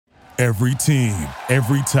Every team,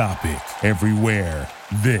 every topic, everywhere.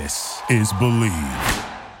 This is Believe.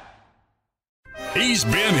 He's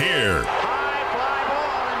been here. High fly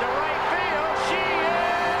ball into right field. She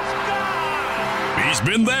is gone. He's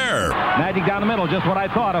been there. Magic down the middle, just what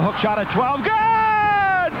I thought. A hook shot at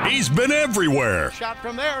 12. Good! He's been everywhere. Shot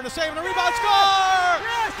from there and a save and a rebound. Score!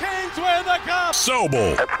 Yes, Kings win the cup.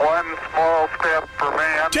 Sobel. It's one small step for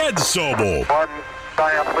man. Ted Sobel. One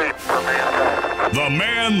giant leap for mankind. The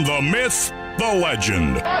man, the myth, the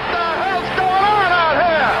legend. What the hell's going on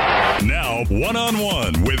out here? Now,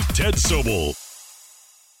 one-on-one with Ted Sobel.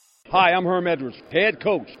 Hi, I'm Herm Edwards, head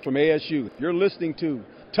coach from ASU. You're listening to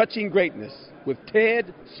Touching Greatness with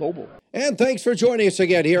Ted Sobel. And thanks for joining us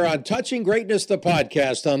again here on Touching Greatness, the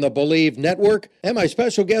podcast on the Believe Network. And my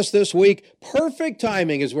special guest this week, perfect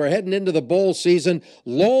timing as we're heading into the bowl season,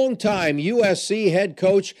 longtime USC head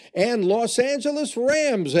coach and Los Angeles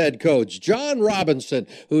Rams head coach, John Robinson,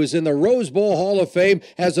 who's in the Rose Bowl Hall of Fame,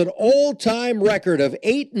 has an all-time record of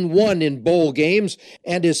 8-1 in bowl games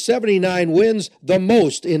and his 79 wins, the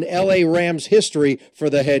most in LA Rams history for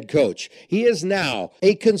the head coach. He is now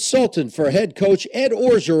a consultant for head coach Ed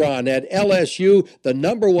Orgeron at LSU, the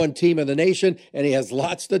number one team in the nation, and he has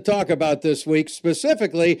lots to talk about this week,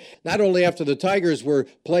 specifically not only after the Tigers were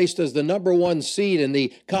placed as the number one seed in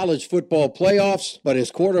the college football playoffs, but his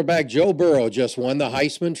quarterback Joe Burrow just won the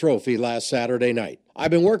Heisman Trophy last Saturday night. I've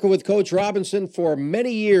been working with Coach Robinson for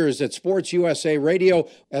many years at Sports USA Radio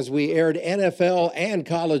as we aired NFL and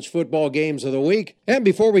college football games of the week. And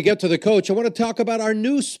before we get to the coach, I want to talk about our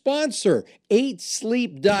new sponsor,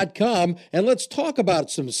 8sleep.com, and let's talk about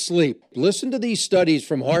some sleep. Listen to these studies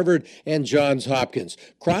from Harvard and Johns Hopkins.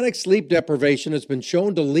 Chronic sleep deprivation has been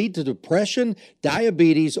shown to lead to depression,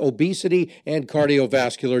 diabetes, obesity, and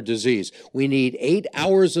cardiovascular disease. We need 8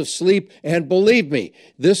 hours of sleep, and believe me,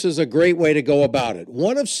 this is a great way to go about it.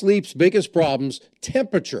 One of sleep's biggest problems,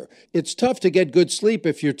 temperature. It's tough to get good sleep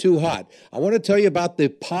if you're too hot. I want to tell you about the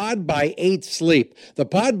Pod by 8 Sleep. The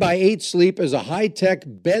Pod by 8 Sleep is a high-tech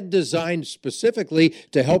bed designed specifically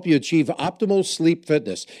to help you achieve optimal sleep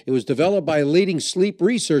fitness. It was developed by leading sleep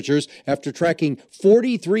researchers after tracking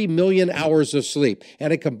 43 million hours of sleep,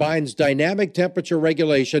 and it combines dynamic temperature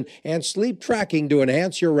regulation and sleep tracking to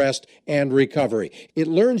enhance your rest and recovery. It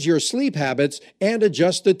learns your sleep habits and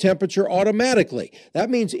adjusts the temperature automatically.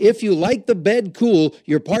 That means if you like the bed cool,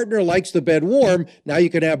 your partner likes the bed warm, now you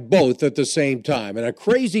can have both at the same time in a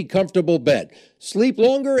crazy comfortable bed. Sleep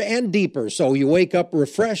longer and deeper so you wake up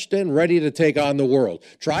refreshed and ready to take on the world.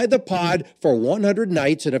 Try the Pod for 100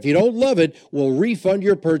 nights, and if you don't love it, we'll refund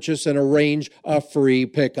your purchase and arrange a free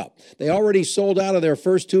pickup. They already sold out of their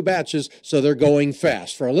first 2 batches, so they're going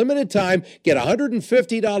fast. For a limited time, get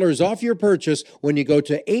 $150 off your purchase when you go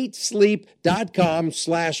to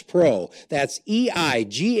 8sleep.com/pro. That's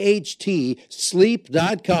EIGHT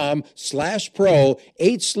sleep.com/pro,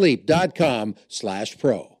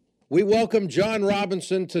 8sleep.com/pro. We welcome John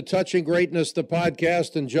Robinson to Touching Greatness, the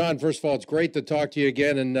podcast. And John, first of all, it's great to talk to you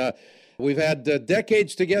again. And we've had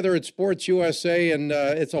decades together at Sports USA, and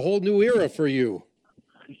it's a whole new era for you.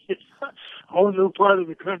 A whole new part of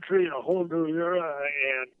the country, a whole new era,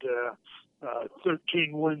 and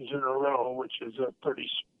 13 wins in a row, which is a pretty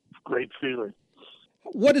great feeling.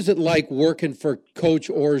 What is it like working for Coach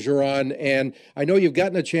Orgeron? And I know you've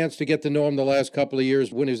gotten a chance to get to know him the last couple of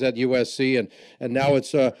years when he was at USC, and now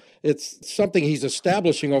it's something he's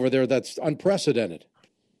establishing over there that's unprecedented.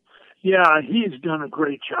 Yeah, he's done a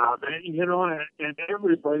great job. And, and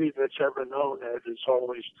everybody that's ever known Ed has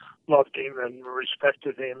always loved him and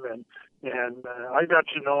respected him. And I got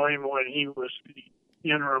to know him when he was the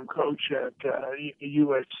interim coach at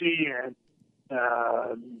USC, and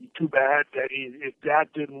too bad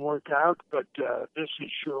that didn't work out, but this has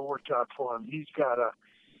sure worked out for him. He's got a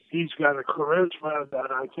charisma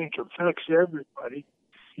that I think affects everybody.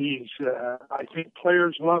 I think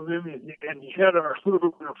players love him, and yet are a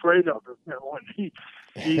little bit afraid of him. When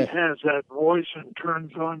he has that voice and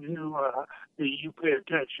turns on you, you pay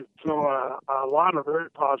attention. So a lot of very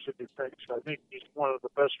positive things. I think he's one of the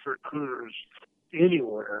best recruiters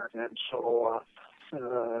anywhere, and so.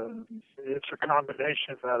 It's a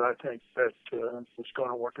combination that I think that is going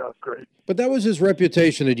to work out great. But that was his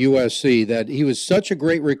reputation at USC, that he was such a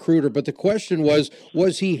great recruiter. But the question was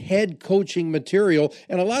he head coaching material?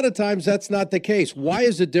 And a lot of times that's not the case. Why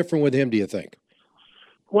is it different with him, do you think?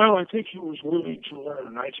 Well, I think he was willing to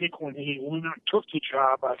learn. I think when he took the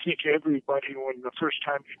job, I think everybody, when the first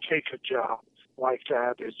time you take a job like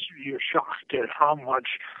that, you're shocked at how much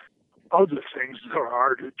other things there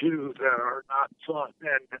are to do that are not fun.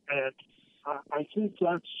 And I think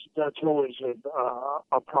that's always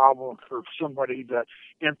a problem for somebody that,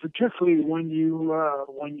 and particularly when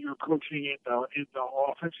you're coaching in the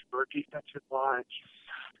offensive or defensive lines,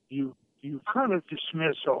 you kind of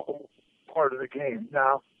dismiss a whole part of the game.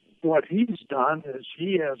 Now, what he's done is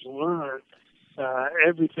he has learned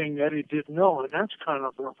everything that he didn't know, and that's kind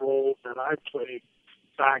of the role that I played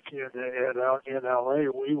back in LA.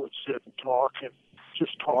 We would sit and talk and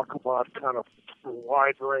just talk about kind of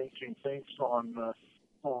wide-ranging things on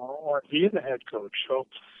being the head coach. So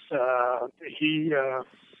he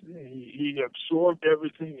absorbed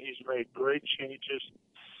everything. He's made great changes.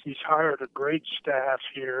 He's hired a great staff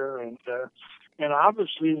here, and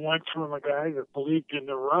obviously went from a guy that believed in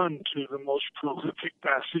the run to the most prolific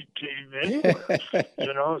passing team anywhere.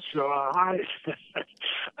 So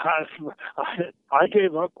I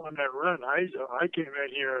gave up on that run. I came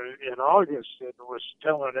in here in August and was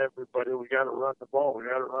telling everybody, we got to run the ball.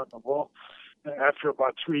 After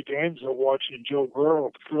about 3 games of watching Joe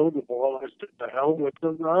Burrow throw the ball, I said, the hell with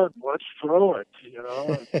the run. Let's throw it,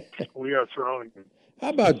 And we are throwing it. How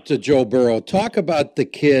about Joe Burrow? Talk about the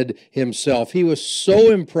kid himself. He was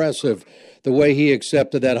so impressive the way he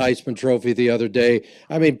accepted that Heisman Trophy the other day.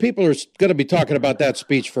 I mean, people are going to be talking about that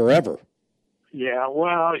speech forever. Yeah,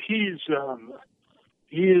 well, he is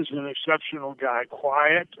an exceptional guy,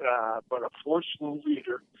 quiet, but a forceful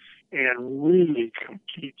leader, and really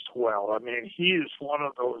competes well. I mean, he is one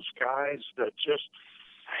of those guys that just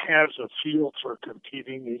has a feel for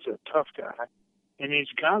competing. He's a tough guy. And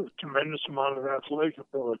he's got a tremendous amount of athletic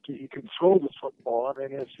ability. He can throw the football. I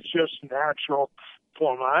mean, it's just natural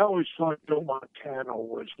for him. I always thought Joe Montana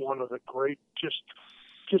was one of the great, just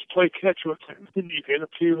play catch with him. And you get a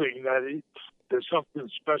feeling that there's something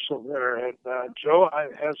special there. And Joe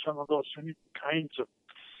has some of those same kinds of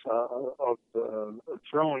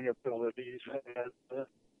throwing abilities. And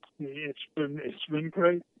it's been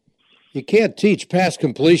great. You can't teach pass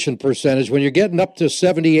completion percentage when you're getting up to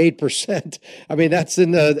 78%. I mean, that's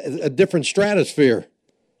in a different stratosphere.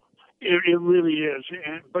 It really is,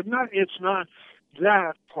 it's not.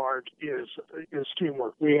 That part is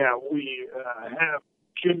teamwork. We have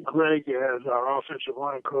Jim Gregg as our offensive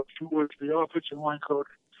line coach, who was the offensive line coach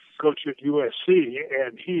at USC,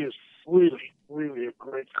 and he is really, really a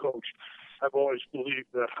great coach. I've always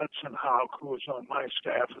believed that Hudson Houck, who was on my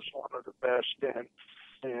staff, is one of the best,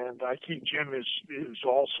 and I think Jim is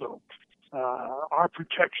also. Our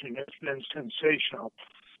protection has been sensational.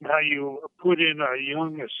 Now you put in a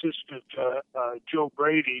young assistant, Joe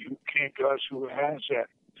Brady, who came to us, who has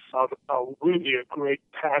really a great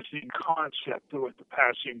passing concept with the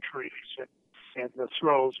passing trees and the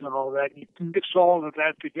throws and all that. You can mix all of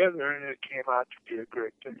that together, and it came out to be a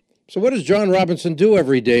great thing. So what does John Robinson do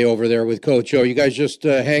every day over there with Coach O? You guys just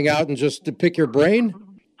hang out and just pick your brain?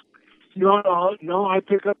 No, I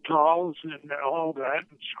pick up towels and all that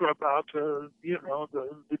and scrub out the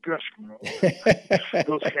dressing room,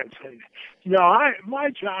 those kinds of things. My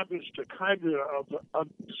job is to kind of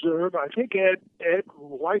observe. I think Ed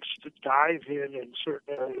likes to dive in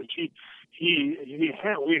certain areas.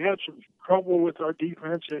 We had some trouble with our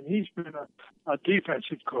defense, and he's been a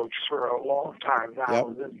defensive coach for a long time now.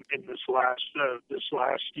 Yep. In this last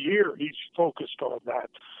year, he's focused on that.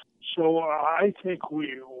 So I think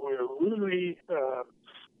we're really.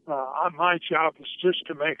 My job is just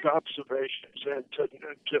to make observations and to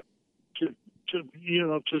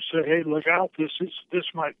say, hey, look out! This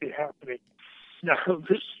might be happening. Now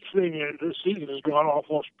this season has gone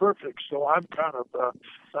almost perfect, so I'm kind of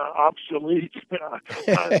obsolete.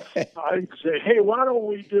 I say, hey, why don't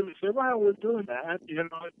we do this? Why are we doing that?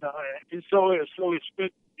 So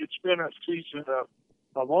it's been a season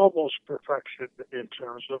of almost perfection in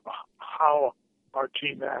terms of how our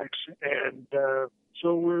team acts, and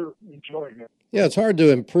so we're enjoying it. Yeah, it's hard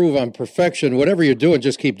to improve on perfection. Whatever you're doing,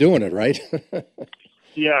 just keep doing it, right?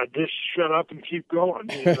 Yeah, just shut up and keep going,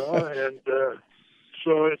 and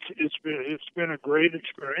so it's been a great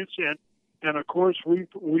experience, and of course we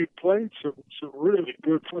played some really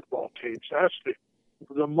good football teams. That's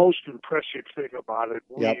the most impressive thing about it.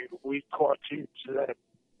 We caught teams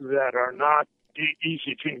that are not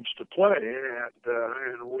easy teams to play,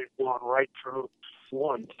 and we've gone right through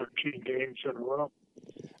 13 games in a row.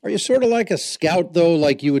 Are you sort of like a scout, though,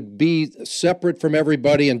 like you would be separate from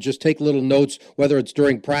everybody and just take little notes, whether it's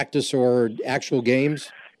during practice or actual games?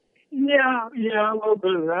 Yeah, a little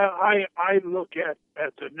bit of that. I look at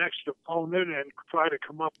the next opponent and try to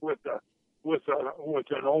come up with with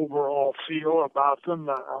an overall feel about them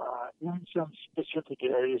in some specific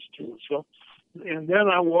areas too. So, and then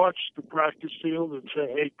I watch the practice field and say,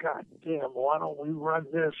 "Hey, God damn, why don't we run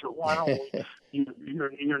this? Or why don't we?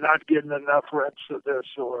 You're not getting enough reps of this."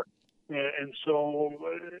 Or and so,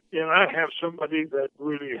 and I have somebody that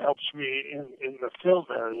really helps me in the film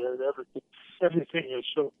area. Everything is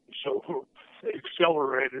so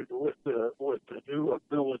accelerated with the new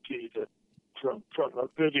ability to. From a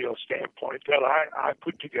video standpoint, that I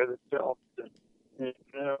put together films, and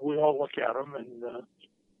we all look at them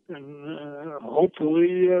and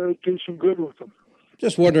hopefully do some good with them.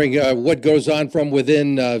 Just wondering what goes on from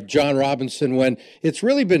within John Robinson when it's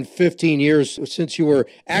really been 15 years since you were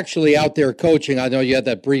actually out there coaching. I know you had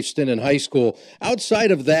that brief stint in high school.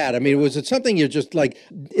 Outside of that, I mean, was it something you're just like,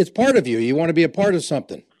 it's part of you, you want to be a part of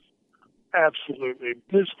something? Absolutely.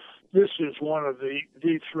 This is one of the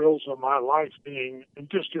thrills of my life, being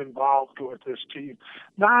just involved with this team.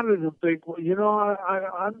 Not in a big way.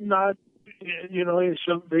 I'm not,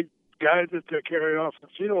 some big guy that they carry off the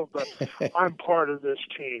field, but I'm part of this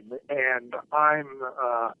team, and I am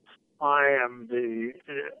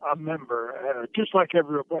a member, just like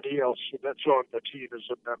everybody else that's on the team is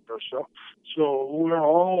a member. So we're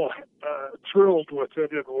all thrilled with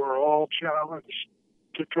it, and we're all challenged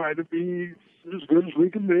to try to be as good as we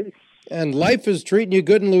can be. And life is treating you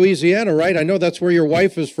good in Louisiana, right? I know that's where your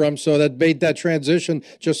wife is from, so that made that transition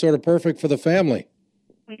just sort of perfect for the family.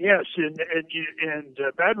 Yes, and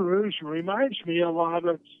Baton Rouge reminds me a lot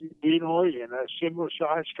of Illinois, in a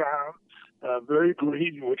similar-sized town, very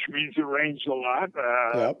green, which means it rains a lot,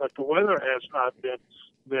 Yep. But the weather has not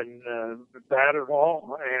been bad at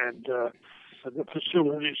all, and the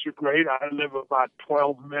facilities are great. I live about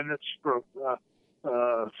 12 minutes from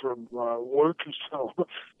work, so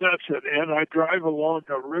that's it. And I drive along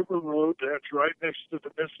a river road that's right next to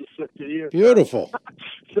the Mississippi. Beautiful.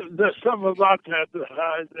 There's something about that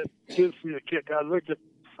gives me a kick.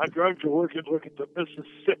 I drive to work and look at the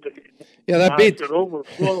Mississippi. Yeah, that beats. It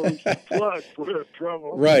overflows, floods, we're in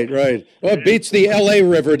trouble. Right. Well, it beats the L.A.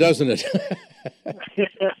 River, doesn't it?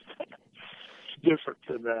 Different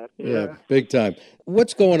than that. Yeah, big time.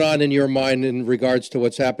 What's going on in your mind in regards to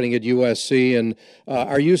what's happening at USC? And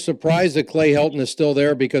are you surprised that Clay Helton is still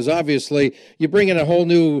there? Because obviously you bring in a whole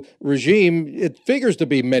new regime. It figures to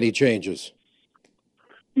be many changes.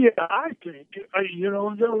 Yeah, I think,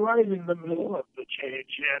 they're right in the middle of the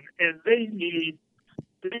change, and they need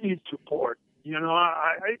support.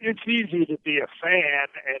 It's easy to be a fan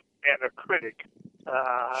and a critic.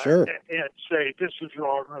 Sure. And say this is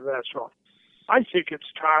wrong or that's wrong. I think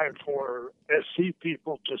it's time for SC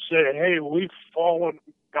people to say, "Hey, we've fallen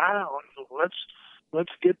down.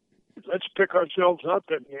 Let's pick ourselves up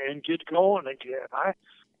and get going again."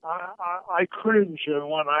 I cringe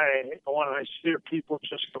when I hear people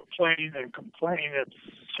just complain and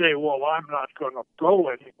say, "Well, I'm not going to go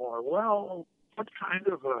anymore." Well, what kind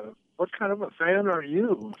of a fan are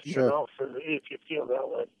you? Sure. If you feel that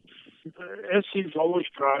way. SC's always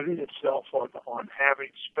prided itself on having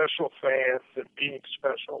special fans and being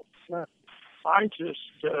special. I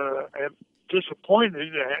just am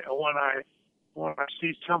disappointed when I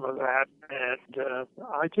see some of that, and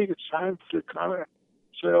I think it's time to kind of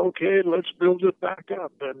say, okay, let's build it back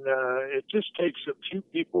up. And it just takes a few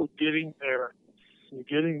people getting their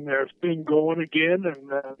thing going again, and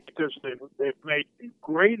because they've made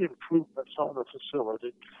great improvements on the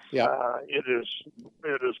facility. Yeah. It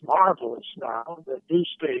is marvelous now. The new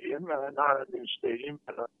stadium, not a new stadium,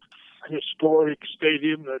 but a historic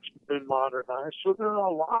stadium that's been modernized. So there are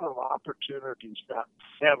a lot of opportunities now.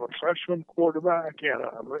 They have a freshman quarterback and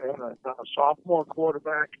a sophomore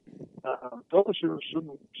quarterback. Those are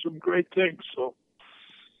some great things. So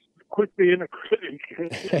quit being a critic,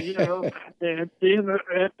 and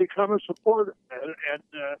become a supporter. And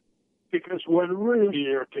because what really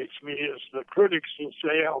irritates me is the critics will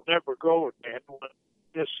say, "I'll never go again" when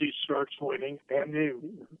SC starts winning, and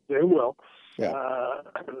they will. Yeah.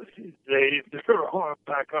 They're on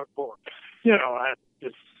back on board.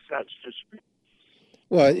 That's just me.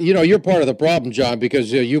 Well, you're part of the problem, John,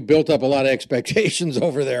 because you built up a lot of expectations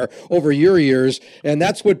over there over your years, and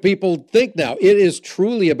that's what people think now. It is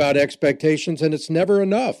truly about expectations, and it's never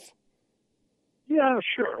enough. Yeah,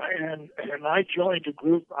 sure. And I joined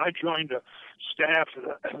a staff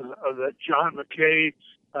that John McKay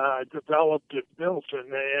developed and built,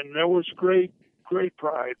 and there was great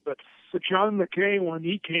pride. But John McKay, when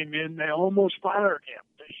he came in, they almost fired him.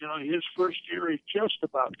 You know, his first year, he just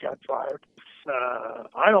about got fired.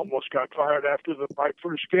 I almost got fired after my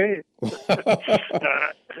first game.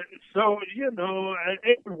 So, you know,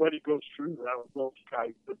 everybody goes through that with those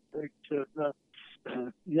kinds of things.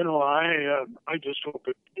 And, you know, I just hope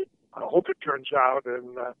it turns out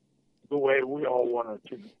and the way we all want it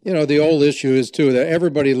to. You know, the old issue is, too, that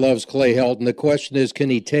everybody loves Clay Helton. The question is, can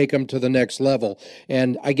he take him to the next level?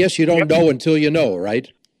 And I guess you don't know until you know,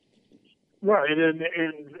 right? Right, and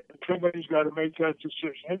somebody's got to make that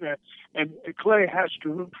decision. And Clay has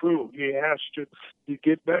to improve. He has to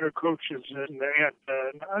get better coaches, and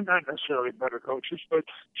not necessarily better coaches, but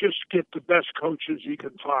just get the best coaches he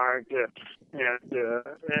can find,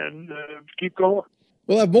 and keep going.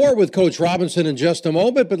 We'll have more with Coach Robinson in just a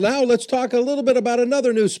moment, but now let's talk a little bit about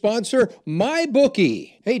another new sponsor,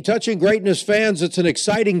 MyBookie. Hey, Touching Greatness fans, it's an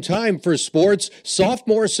exciting time for sports.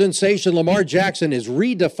 Sophomore sensation Lamar Jackson is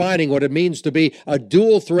redefining what it means to be a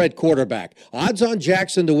dual-threat quarterback. Odds on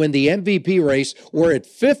Jackson to win the MVP race were at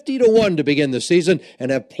 50-1 to begin the season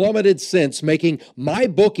and have plummeted since, making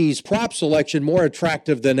MyBookie's prop selection more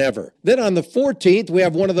attractive than ever. Then on the 14th, we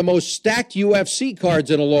have one of the most stacked UFC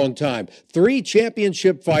cards in a long time. 3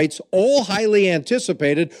 championship fights, all highly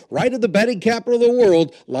anticipated, right at the betting capital of the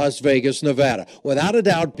world, Las Vegas, Nevada. Without a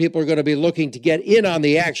doubt, people are going to be looking to get in on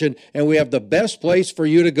the action, and we have the best place for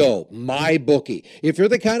you to go, MyBookie. If you're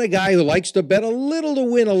the kind of guy who likes to bet a little to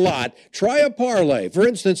win a lot, try a parlay. For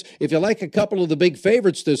instance, if you like a couple of the big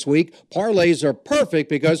favorites this week, parlays are perfect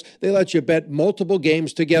because they let you bet multiple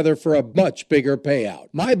games together for a much bigger payout.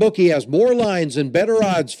 MyBookie has more lines and better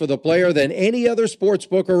odds for the player than any other sports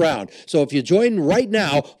book around. So if you join right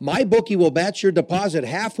now, MyBookie will match your deposit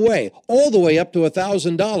halfway, all the way up to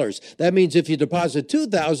 $1,000. That means if you deposit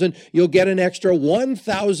 $2,000, you'll get an extra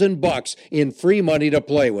 $1,000 in free money to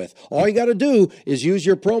play with. All you got to do is use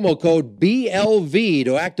your promo code BLV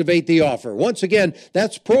to activate the offer. Once again,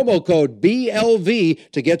 that's promo code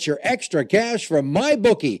BLV to get your extra cash from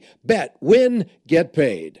MyBookie. Bet, win, get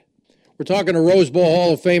paid. We're talking to Rose Bowl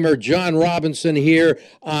Hall of Famer John Robinson here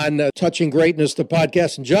on Touching Greatness, the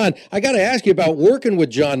podcast. And John, I got to ask you about working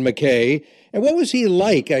with John McKay. And what was he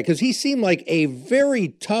like? Because he seemed like a very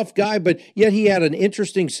tough guy, but yet he had an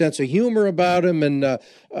interesting sense of humor about him. And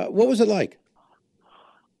what was it like?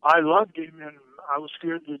 I loved him, and I was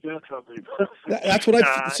scared to death of him. That's what it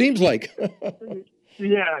seems like.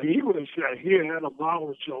 Yeah, he was. He had a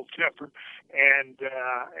volatile temper, and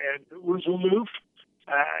was aloof.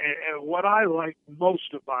 And what I liked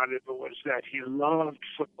most about it was that he loved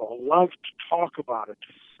football, loved to talk about it.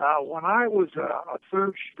 When I was a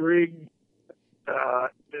third-string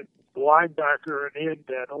linebacker and end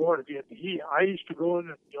at Oregon, I used to go in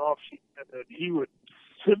the offseason, and he would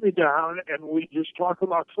sit me down, and we just talk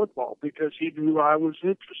about football because he knew I was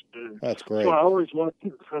interested. That's great. So I always loved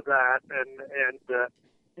him for that,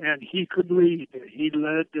 and he could lead. He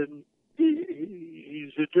led, and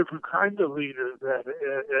he's a different kind of leader that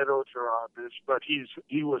Ed Orgeron is, but he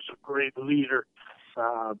was a great leader.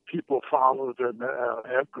 People followed and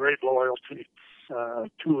had great loyalty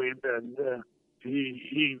to him, and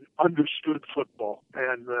he understood football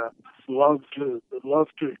and loved to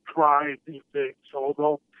try new things.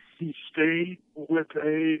 Although he stayed with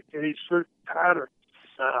a certain pattern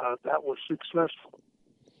that was successful.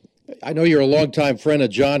 I know you're a longtime friend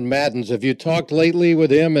of John Madden's. Have you talked lately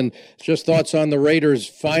with him, and just thoughts on the Raiders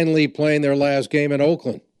finally playing their last game in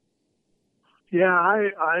Oakland? Yeah,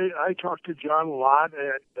 I talked to John a lot,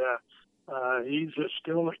 and he's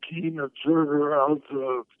still a keen observer of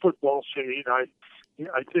the football scene. I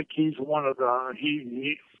think he's one of the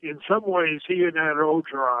he in some ways he and Ed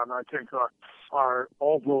Orgeron I think are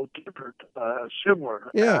although different,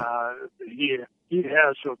 similar. Yeah. He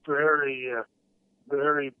has a very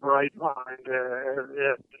bright mind.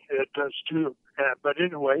 It does too. But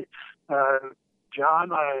anyway,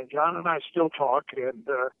 John and I still talk, and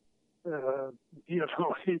he has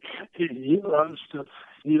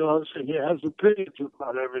opinions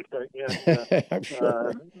about everything. And, I'm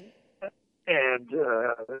sure. And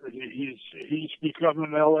he's become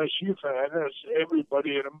an LSU fan, as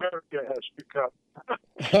everybody in America has become.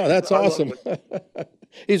 Oh, that's awesome.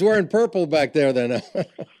 He's wearing purple back there then.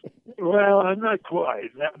 Well, I'm not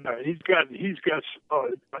quite. No, he's got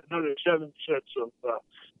another 7 sets of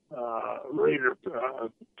Raider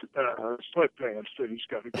sweatpants that he's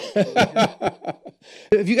got to go.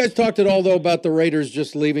 Have you guys talked at all, though, about the Raiders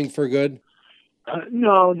just leaving for good?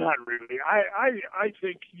 No, not really. I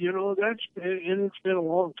think, that's been, and it's been a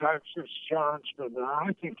long time since John's been there.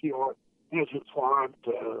 I think he has a fondness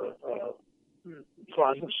in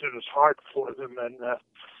his heart for them,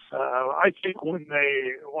 I think when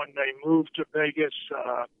they move to Vegas,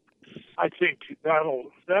 I think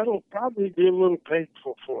that'll probably be a little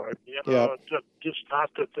painful for him. Just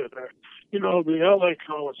not that they're there. The LA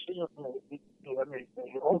Coliseum,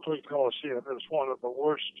 the Oakland Coliseum is one of the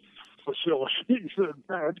worst facilities in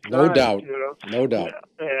mankind. No doubt. No doubt.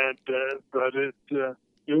 And but it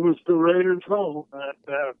was the Raiders' home,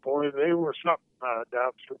 and boy, they were something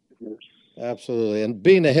down through the years. Absolutely. And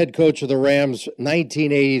being the head coach of the Rams,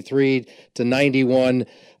 1983 to 91,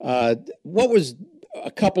 what was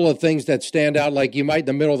a couple of things that stand out, like you might in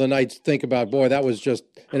the middle of the night think about, boy, that was just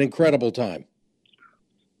an incredible time?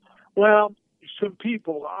 Well, some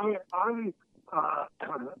people, I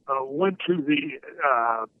went to the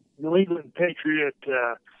New England Patriot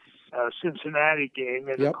Cincinnati game,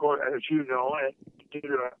 and of course, as you know, and did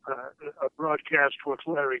a broadcast with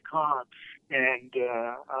Larry Kahn, and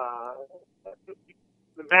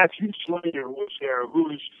Matthew Slater was there, who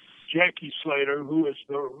is Jackie Slater, who is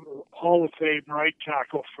the Hall of Fame right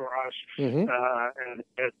tackle for us, and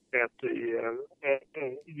at the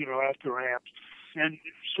Rams. And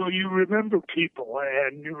so you remember people,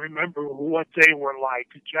 and you remember what they were like.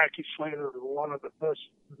 Jackie Slater was one of the best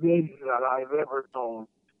men that I've ever known,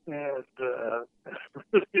 and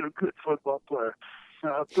really a good football player.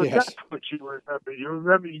 But that's what you remember. You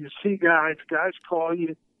remember, you see guys call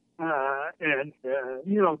you, and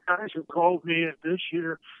guys have called me this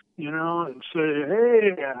year, and say,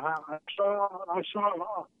 "Hey, I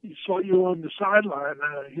saw you on the sideline."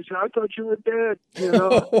 He said, "I thought you were dead.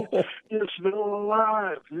 You're still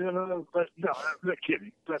alive." But no, I'm not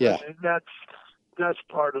kidding. But that's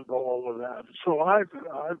part of all of that. So I've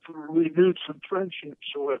renewed some friendships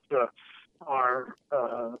with our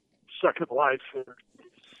Second Life here.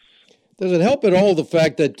 Does it help at all the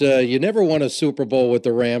fact that you never won a Super Bowl with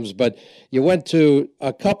the Rams, but you went to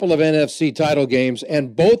a couple of NFC title games,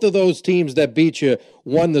 and both of those teams that beat you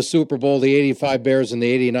won the Super Bowl, the 85 Bears and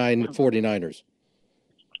the 89 49ers?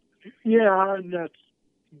 Yeah, and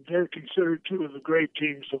they're considered two of the great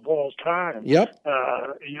teams of all time. Yep.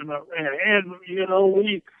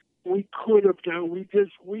 We could have done.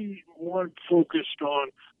 We weren't focused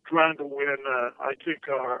on trying to win. I think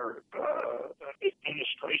our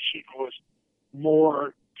administration was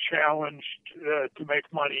more challenged to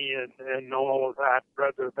make money and all of that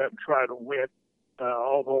rather than try to win.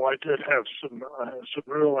 Although I did have some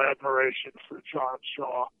real admiration for John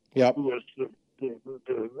Shaw, who was the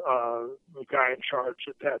guy in charge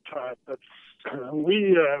at that time. But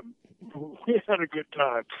we had a good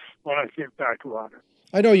time when I think back about it.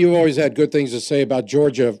 I know you always had good things to say about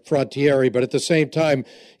Georgia Frontiere, but at the same time,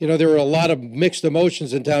 there were a lot of mixed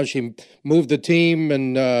emotions in town. She moved the team,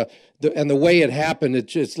 and the way it happened,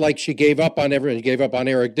 it's like she gave up on everyone. She gave up on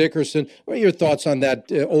Eric Dickerson. What are your thoughts on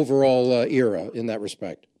that overall era in that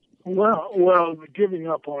respect? Well, giving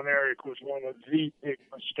up on Eric was one of the big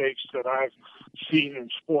mistakes that I've seen in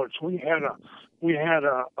sports. We had a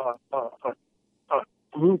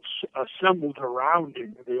groups assembled around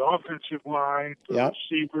him, the offensive line, the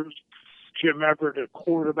receivers, Jim Everett at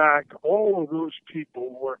quarterback. All of those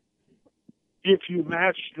people were, if you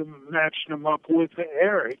matched them up with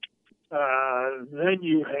Eric, then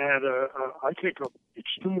you had I think an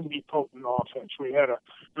extremely potent offense. We had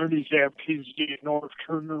Ernie Zampese and Norv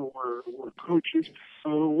Turner were coaches.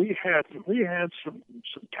 So we had some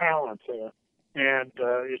talent there, and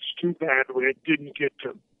it's too bad it didn't get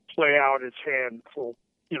to play out its hand for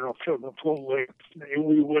the full length.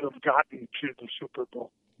 We would have gotten to the Super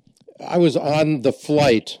Bowl. I was on the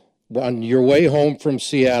flight on your way home from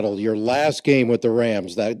Seattle, your last game with the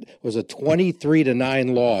Rams. That was a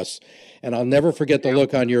 23-9 loss, and I'll never forget the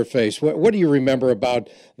look on your face. What do you remember about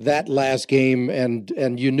that last game,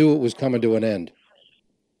 and you knew it was coming to an end?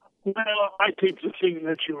 Well, I think the thing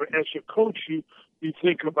that as a coach, you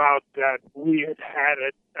think about that we had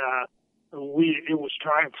it. It was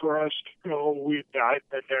time for us to go. We'd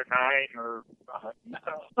been there 9 or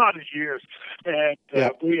a lot of years, and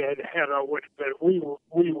we had our way. But we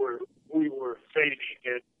were fading,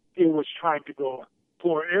 and it was time to go.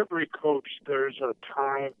 For every coach, there's a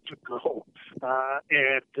time to go,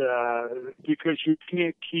 and because you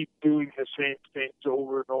can't keep doing the same things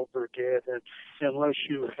over and over again, unless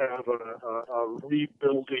you have a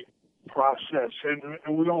rebuilding process,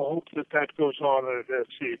 and we all hope that goes on at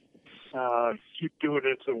SC. Keep doing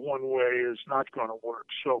it the one way is not going to work.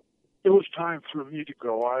 So it was time for me to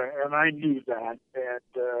go, and I knew that,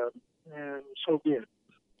 and so be it.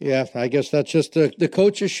 Yeah, I guess that's just the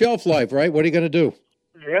coach's shelf life, right? What are you going to do?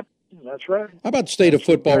 Yep, that's right. How about state of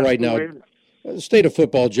football right now? State of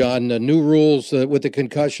football, John, new rules with the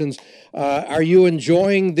concussions. Are you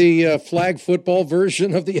enjoying the flag football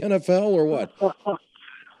version of the NFL or what?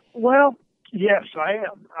 Well, yes, I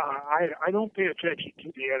am. I don't pay attention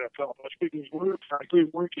to the NFL much because we're frankly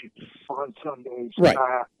working on Sundays. Right.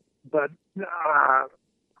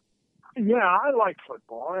 Yeah, I like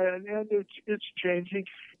football, and it's changing.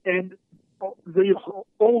 And the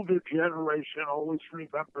older generation always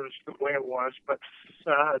remembers the way it was, but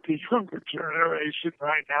the younger generation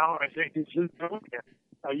right now, I think, is doing it.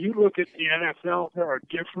 You look at the NFL; there are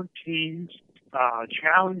different teams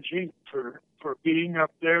challenging for being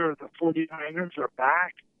up there. The 49ers are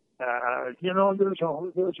back. There's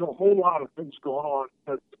a whole lot of things going on.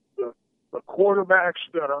 The quarterbacks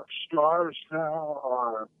that are stars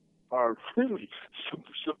now are really some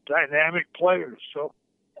dynamic players. So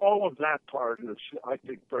all of that part is, I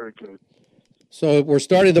think, very good. So we're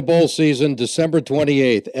starting the bowl season December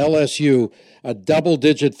 28th. LSU, a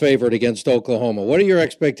double-digit favorite against Oklahoma. What are your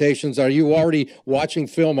expectations? Are you already watching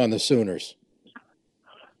film on the Sooners?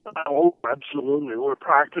 Oh, absolutely. We're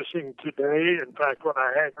practicing today. In fact, when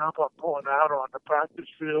I hang up, I'm pulling out on the practice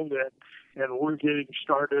field, and we're getting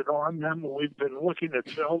started on them. We've been looking at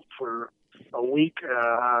film for a week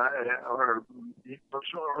or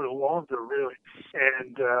longer, really.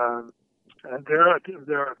 And they're a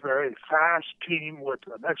very fast team with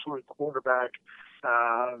an excellent quarterback.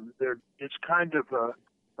 It's kind of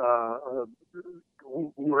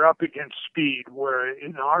we're up against speed, where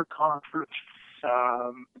in our conference,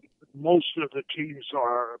 most of the teams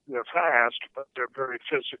they're fast, but they're very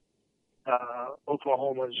physical.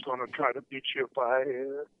 Oklahoma is going to try to beat you by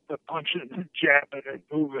punching and jabbing and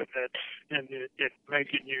moving and it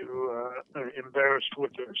making you embarrassed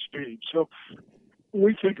with their speed. So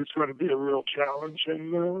we think it's going to be a real challenge,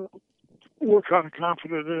 and we're kind of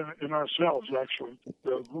confident in ourselves, actually.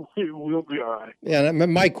 We'll be all right. Yeah,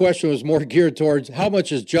 and my question was more geared towards how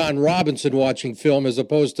much is John Robinson watching film as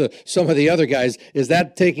opposed to some of the other guys? Is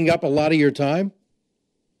that taking up a lot of your time?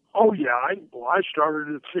 Oh, yeah. I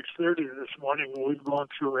started at 6:30 this morning, and we've gone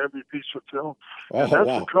through every piece of film. And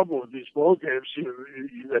that's the trouble with these bowl games.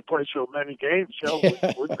 They play so many games. Yeah.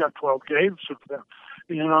 We've got 12 games of them.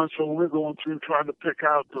 So we're going through trying to pick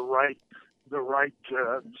out the right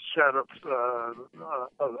set of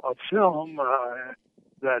film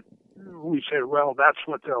that we say, well, that's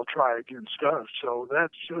what they'll try against us. So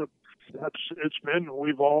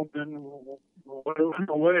we've all been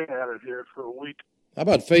away at it here for a week. How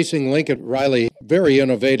about facing Lincoln Riley? Very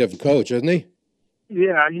innovative coach, isn't he?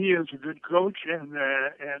 Yeah, he is a good coach, and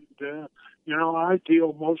I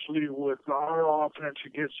deal mostly with our offense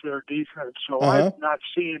against their defense, so I'm not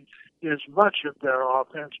seeing as much of their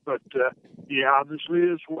offense, but he obviously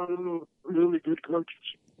is one of the really good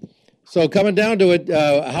coaches. So coming down to it,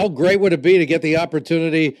 how great would it be to get the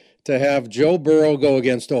opportunity to have Joe Burrow go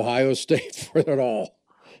against Ohio State for it all?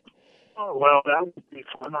 Oh, well, that would be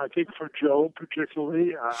fun, I think, for Joe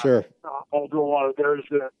particularly. Sure. Although there's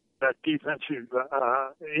that defensive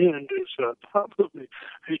end is probably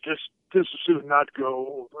he just as soon not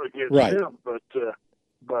go against him, but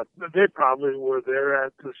they probably were there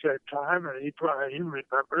at the same time, and he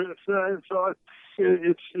remembered it. So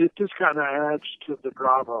it just kind of adds to the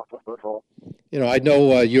drama of it all. I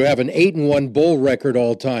know you have an 8-1 bowl record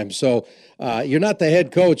all time, so you're not the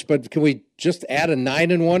head coach, but can we just add a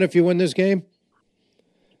 9-1 if you win this game?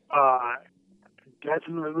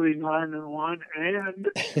 Definitely 9-1, and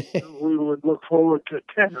we would look forward to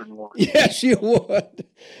 10-1. Yes, you would.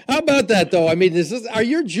 How about that, though? I mean, are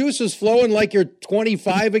your juices flowing like you're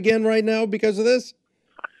 25 again right now because of this?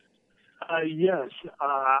 Yes,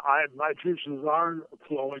 my juices are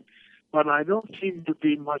flowing, but I don't seem to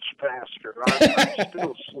be much faster. I'm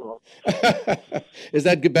still slow. Is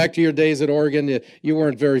that back to your days at Oregon? You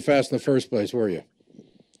weren't very fast in the first place, were you?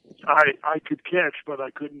 I could catch, but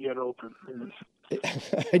I couldn't get open.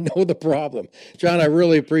 I know the problem. John, I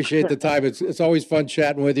really appreciate the time. It's always fun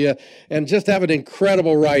chatting with you, and just have an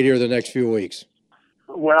incredible ride here the next few weeks.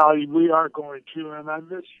 Well, we are going to, and I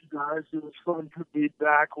miss you guys. It was fun to be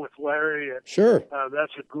back with Larry. And, sure.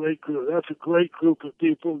 That's a great group. That's a great group of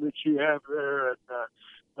people that you have there. And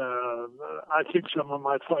I think some of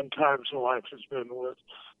my fun times in life has been with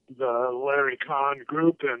the Larry Kahn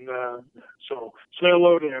group, and so say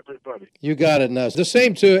hello to everybody. You got it, Nuss. The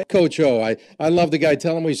same to Coach O. I love the guy.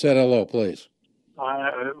 Tell him we said hello, please.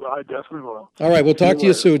 I definitely will. All right, we'll talk to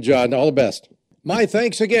you soon, John. All the best. My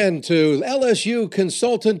thanks again to LSU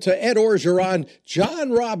consultant to Ed Orgeron,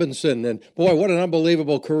 John Robinson. And boy, what an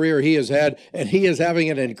unbelievable career he has had. And he is having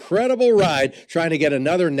an incredible ride trying to get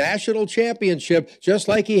another national championship just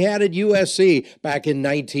like he had at USC back in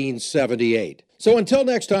 1978. So until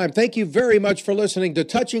next time, thank you very much for listening to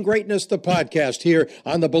Touching Greatness, the podcast here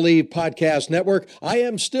on the Believe Podcast Network. I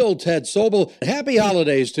am still Ted Sobel. Happy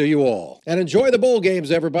holidays to you all. And enjoy the bowl games,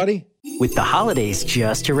 everybody. With the holidays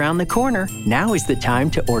just around the corner, now is the time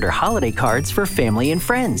to order holiday cards for family and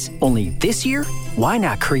friends. Only this year, why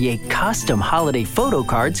not create custom holiday photo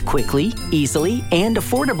cards quickly, easily, and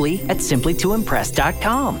affordably at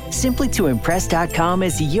simplytoimpress.com. Simplytoimpress.com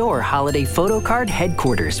is your holiday photo card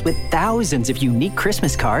headquarters with thousands of unique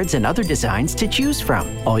Christmas cards and other designs to choose from.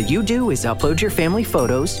 All you do is upload your family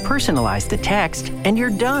photos, personalize the text, and you're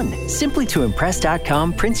done.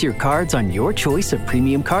 Simplytoimpress.com prints your cards on your choice of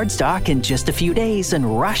premium cardstock in just a few days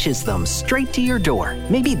and rushes them straight to your door.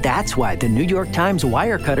 Maybe that's why the New York Times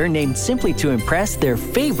Wirecutter named Simply to Impress their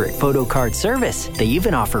favorite photo card service. They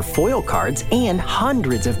even offer foil cards and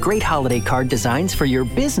hundreds of great holiday card designs for your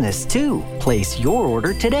business, too. Place your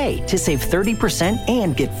order today to save 30%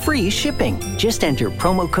 and get free shipping. Just enter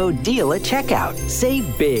promo code DEAL at checkout.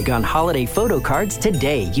 Save big on holiday photo cards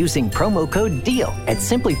today using promo code DEAL at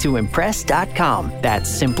simplytoimpress.com. That's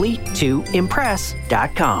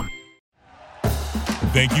simplytoimpress.com.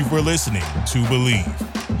 Thank you for listening to Believe.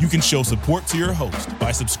 You can show support to your host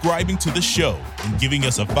by subscribing to the show and giving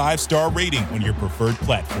us a 5-star rating on your preferred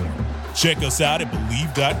platform. Check us out at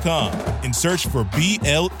Believe.com and search for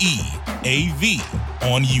BLEAV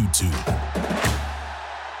on YouTube.